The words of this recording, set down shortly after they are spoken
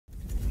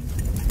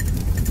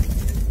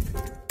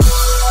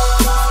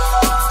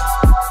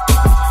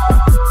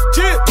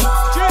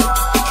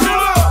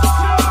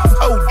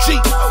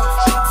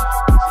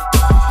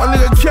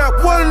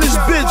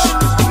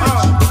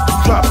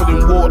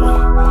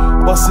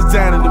sit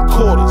down in them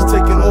quarters,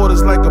 taking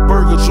orders like a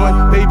burger joint,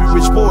 baby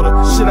rich border.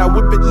 Should I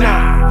whip it?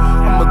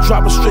 Nah, I'ma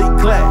drop a straight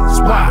glass.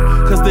 Why?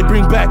 Cause they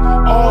bring back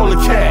all the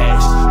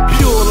cash.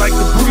 Pure like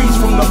the breeze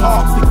from the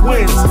Arctic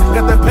winds.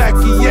 Got that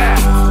packy, yeah.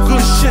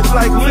 Good shit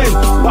like Lynn.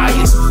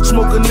 Bias.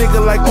 Smoke a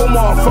nigga like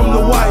Omar from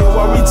The Wire.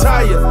 I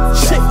retire.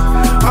 Shit,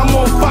 I'm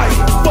on fire.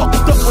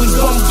 Fucked up and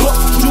gummed up.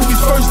 Juvie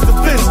first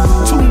defense.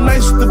 Too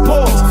nice with the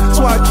balls,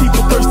 so I keep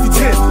a thirsty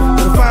tent.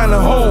 To find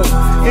a home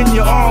in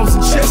your arms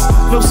and chest.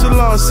 No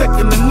salon,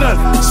 second to none.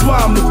 That's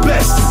why I'm the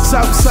best.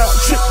 Southside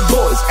trip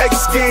boys,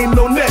 X game,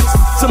 no nets.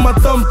 To my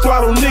thumb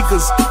throttle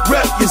niggas,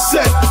 rep your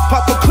set.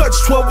 Pop a clutch,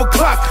 12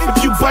 o'clock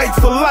if you bite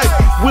for life.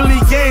 Willie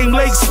game,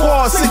 Lake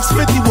Squad,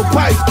 650 with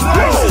pipe.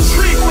 Life's a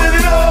street with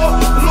it all,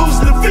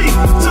 losing the feet.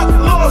 Took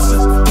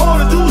losses, all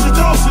the dudes and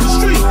dogs to the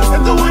street.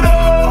 And through it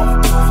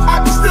all, I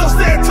can still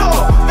stand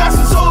tall. Got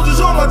some soldiers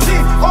on my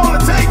team, all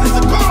it takes is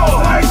a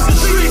call. Life's a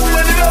street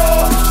with it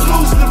all,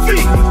 losing the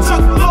feet.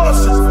 Took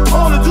losses,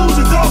 all the dudes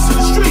and dogs to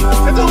the street.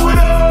 And through it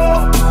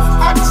all,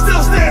 I can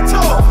still stand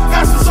tall.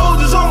 Got some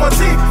soldiers on my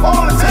team,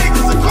 all it takes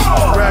is a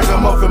call.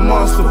 Ragamuffin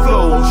monster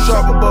flow,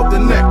 sharp above the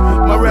neck.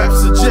 My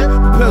rap's a jet,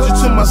 propels you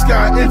to my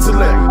sky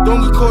intellect.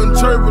 Don't get caught in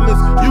turbulence,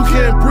 you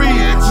can't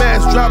breathe.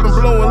 Mass dropping,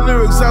 blowing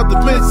lyrics out the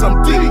vents,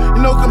 I'm deep.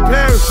 No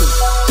comparison,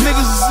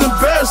 niggas is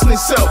embarrassing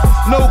themselves.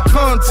 No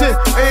content,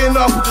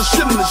 A&R put the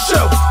shit on the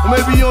shelf. Or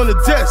maybe on the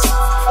desk,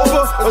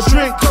 over a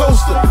drink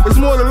coaster. It's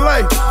more to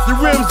life, your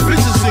rims,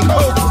 bitches, and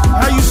coke.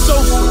 How you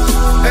social?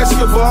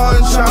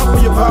 Escobar and Chop,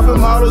 when you're popping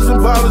models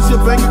and bottles,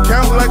 your bank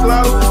account like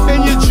Lotto.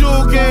 And your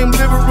jewel game,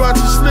 Liberace,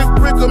 Slick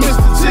Rick, or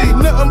Mr. T.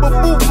 Nothing but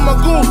food for my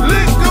goon,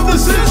 lick of the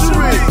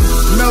century.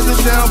 Melt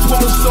it down, pull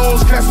the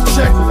stones, cash a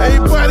check.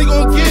 Everybody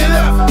gon' get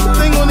up, the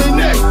thing on their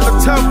neck. A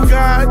tough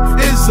guy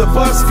is a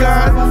bus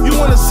guy. You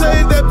wanna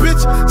save that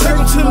bitch? Take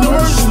him to the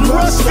emergency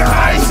bus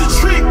guy. Ice a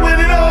treat with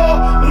it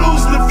all,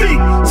 losing the feet.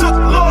 Took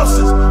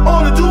losses,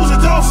 all the dudes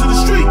and dogs to the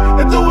street.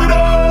 And through it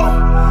all,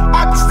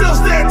 I can still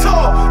stand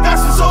tall. Got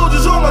some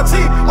soldiers on my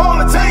team.